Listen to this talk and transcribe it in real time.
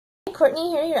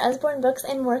Courtney here, your Usborne Books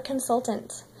and More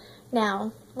consultant.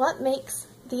 Now, what makes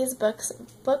these books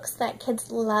that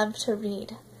kids love to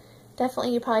read?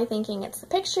 Definitely you're probably thinking it's the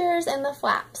pictures and the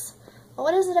flaps. Well,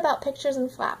 what is it about pictures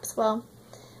and flaps? Well,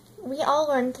 we all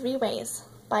learn three ways: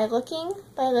 by looking,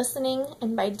 by listening,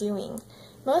 and by doing.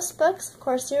 Most books, of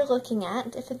course, you're looking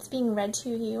at. If it's being read to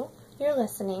you, you're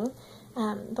listening.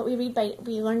 But we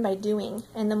learn by doing.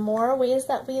 And the more ways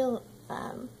that we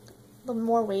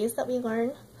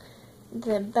learn,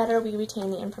 the better we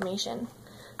retain the information.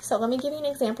 So let me give you an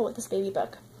example with this baby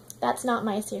book. That's Not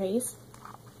My series.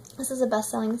 This is a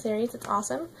best-selling series. It's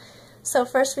awesome. So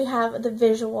first we have the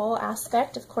visual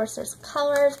aspect. Of course, there's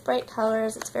colors, bright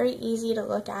colors. It's very easy to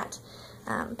look at.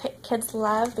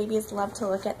 Babies love to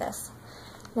look at this.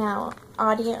 Now,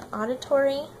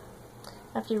 auditory.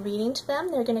 If you're reading to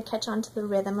them, they're going to catch on to the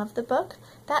rhythm of the book.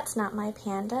 That's not my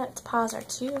panda. Its paws are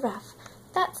too rough.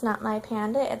 That's not my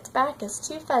panda. Its back is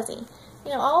too fuzzy.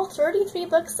 You know, all 33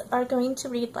 books are going to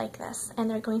read like this, and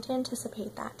they're going to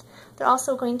anticipate that. They're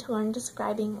also going to learn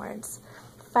describing words.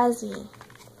 Fuzzy,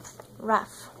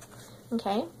 rough,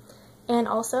 okay? And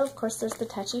also, of course, there's the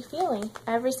touchy-feely.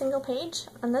 Every single page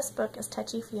on this book is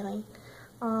touchy-feely.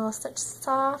 Oh, such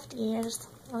soft ears.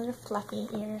 Those are fluffy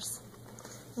ears.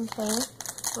 Okay,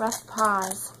 rough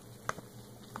paws.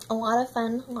 A lot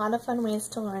of fun ways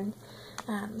to learn.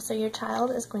 So your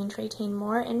child is going to retain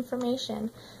more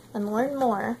information and learn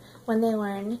more when they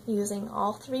learn using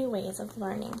all three ways of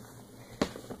learning.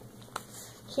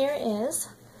 Here is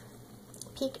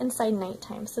Peek Inside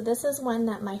Nighttime. So this is one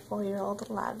that my 4-year-old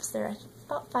loves. There are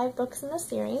about 5 books in the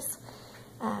series.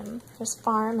 There's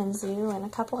Farm and Zoo and a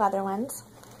couple other ones.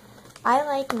 I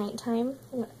like nighttime.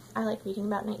 I like reading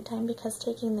about nighttime because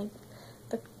taking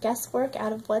the guesswork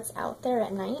out of what's out there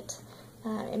at night,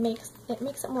 it makes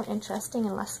it more interesting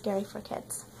and less scary for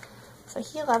kids. So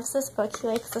he loves this book. He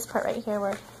likes this part right here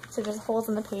where so there's holes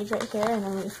in the page right here, and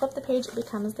then when you flip the page, it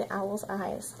becomes the owl's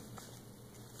eyes.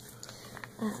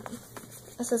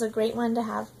 This is a great one to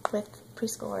have with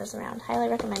preschoolers around. Highly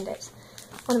recommend it.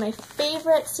 One of my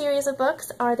favorite series of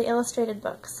books are the illustrated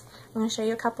books. I'm going to show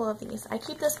you a couple of these. I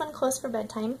keep this one close for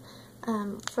bedtime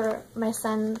for my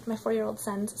 4-year-old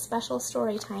son's special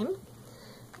story time.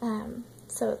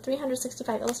 So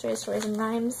 365 illustrated stories and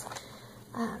rhymes.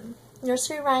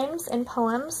 Nursery rhymes and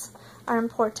poems are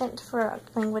important for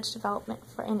language development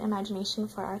and imagination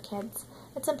for our kids.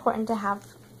 It's important to have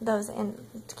those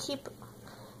to keep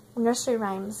nursery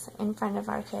rhymes in front of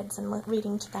our kids and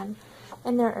reading to them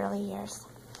in their early years.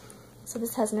 So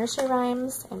this has nursery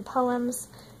rhymes and poems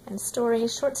and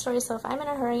stories, short stories. So if I'm in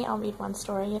a hurry, I'll read one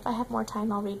story. If I have more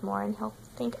time, I'll read more, and he'll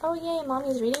think, oh yay,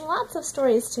 Mommy's reading lots of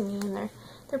stories to me, and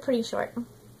they're pretty short.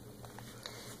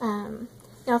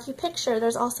 Now if you picture,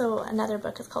 there's also another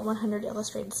book. It's called 100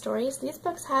 Illustrated Stories. These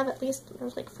books have at least,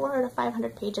 there's like 400 to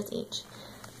 500 pages each.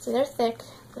 So they're thick,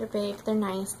 they're big, they're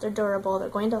nice, they're durable, they're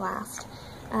going to last.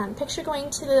 Picture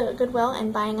going to the Goodwill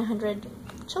and buying 100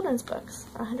 children's books,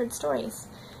 or 100 stories.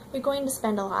 You're going to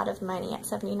spend a lot of money at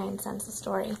 79 cents a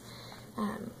story.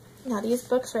 Now these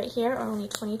books right here are only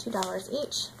 $22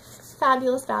 each.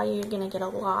 Fabulous value. You're going to get a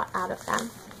lot out of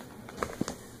them.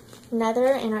 Another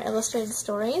in our illustrated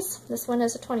stories, this one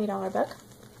is a $20 book.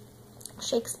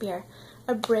 Shakespeare,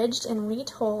 abridged and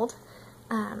retold.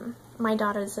 My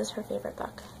daughter, this is her favorite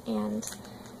book. And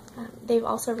they've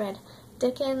also read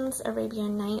Dickens,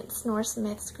 Arabian Nights, Norse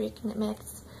myths, Greek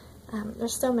myths.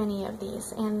 There's so many of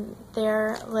these, and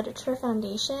their literature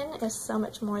foundation is so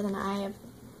much more than I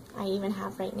even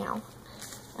have right now.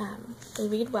 They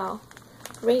read well,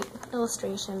 great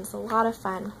illustrations, a lot of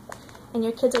fun, and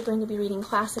your kids are going to be reading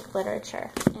classic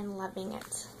literature and loving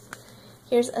it.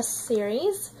 Here's a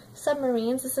series,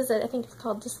 Submarines. This is I think it's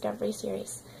called Discovery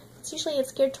Series.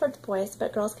 It's geared towards boys,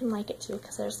 but girls can like it too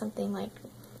because there's something like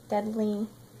Deadly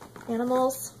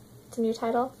Animals. It's a new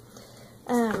title.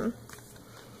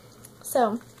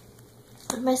 So,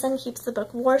 my son keeps the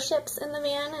book Warships in the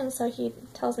van, and so he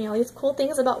tells me all these cool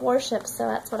things about warships, so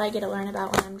that's what I get to learn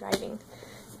about when I'm driving.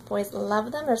 Boys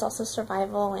love them. There's also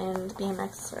survival and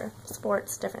BMX or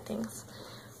sports, different things.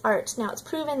 Art. Now, it's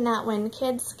proven that when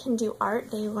kids can do art,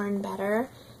 they learn better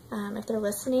if they're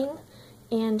listening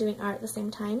and doing art at the same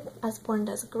time. Usborne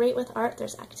does great with art.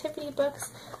 There's activity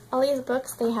books. All these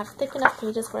books, they have thick enough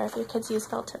pages where if your kids use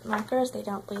felt tip markers, they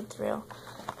don't bleed through.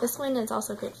 This one is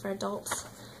also great for adults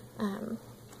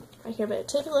right here, but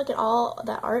take a look at all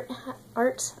the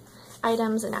art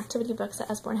items and activity books that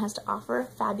Usborne has to offer.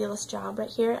 Fabulous job. Right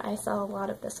here, I sell a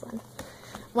lot of this one.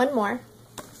 One more.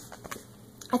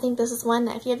 I think this is one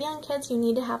that if you have young kids, you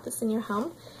need to have this in your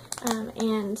home.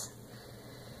 And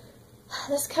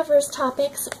This covers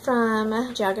topics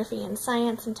from geography and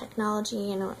science and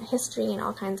technology and history and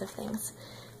all kinds of things.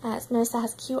 Notice that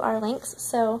has QR links,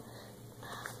 so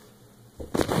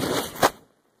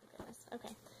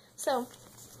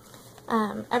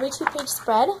every 2-page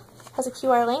spread has a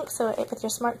QR link, so with your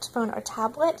smartphone or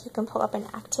tablet, you can pull up an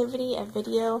activity, a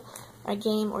video, or a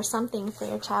game, or something for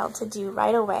your child to do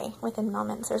right away within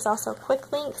moments. There's also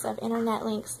quick links of internet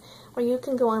links where you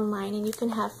can go online and you can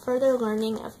have further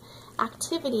learning of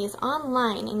activities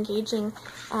online, engaging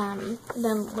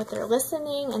them with their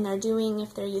listening and their doing.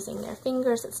 If they're using their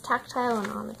fingers, it's tactile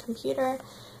and on the computer.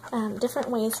 Different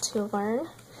ways to learn.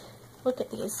 Look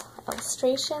at these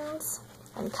illustrations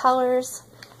and colors.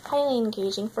 Highly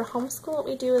engaging. For homeschool, what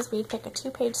we do is we pick a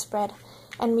 2-page spread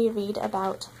and we read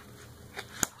about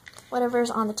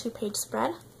whatever's on the 2-page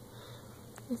spread.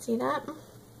 You see that?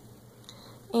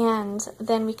 And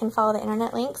then we can follow the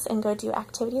internet links and go do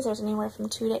activities. There's anywhere from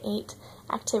 2 to 8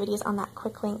 activities on that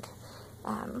quick link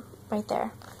right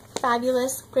there.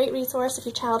 Fabulous, great resource. If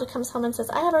your child comes home and says,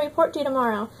 I have a report due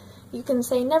tomorrow, you can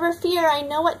say, never fear, I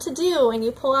know what to do. And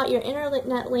you pull out your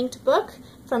internet linked book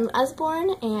from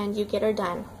Usborne and you get her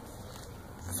done.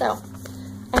 So,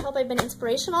 I hope I've been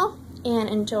inspirational and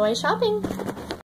enjoy shopping.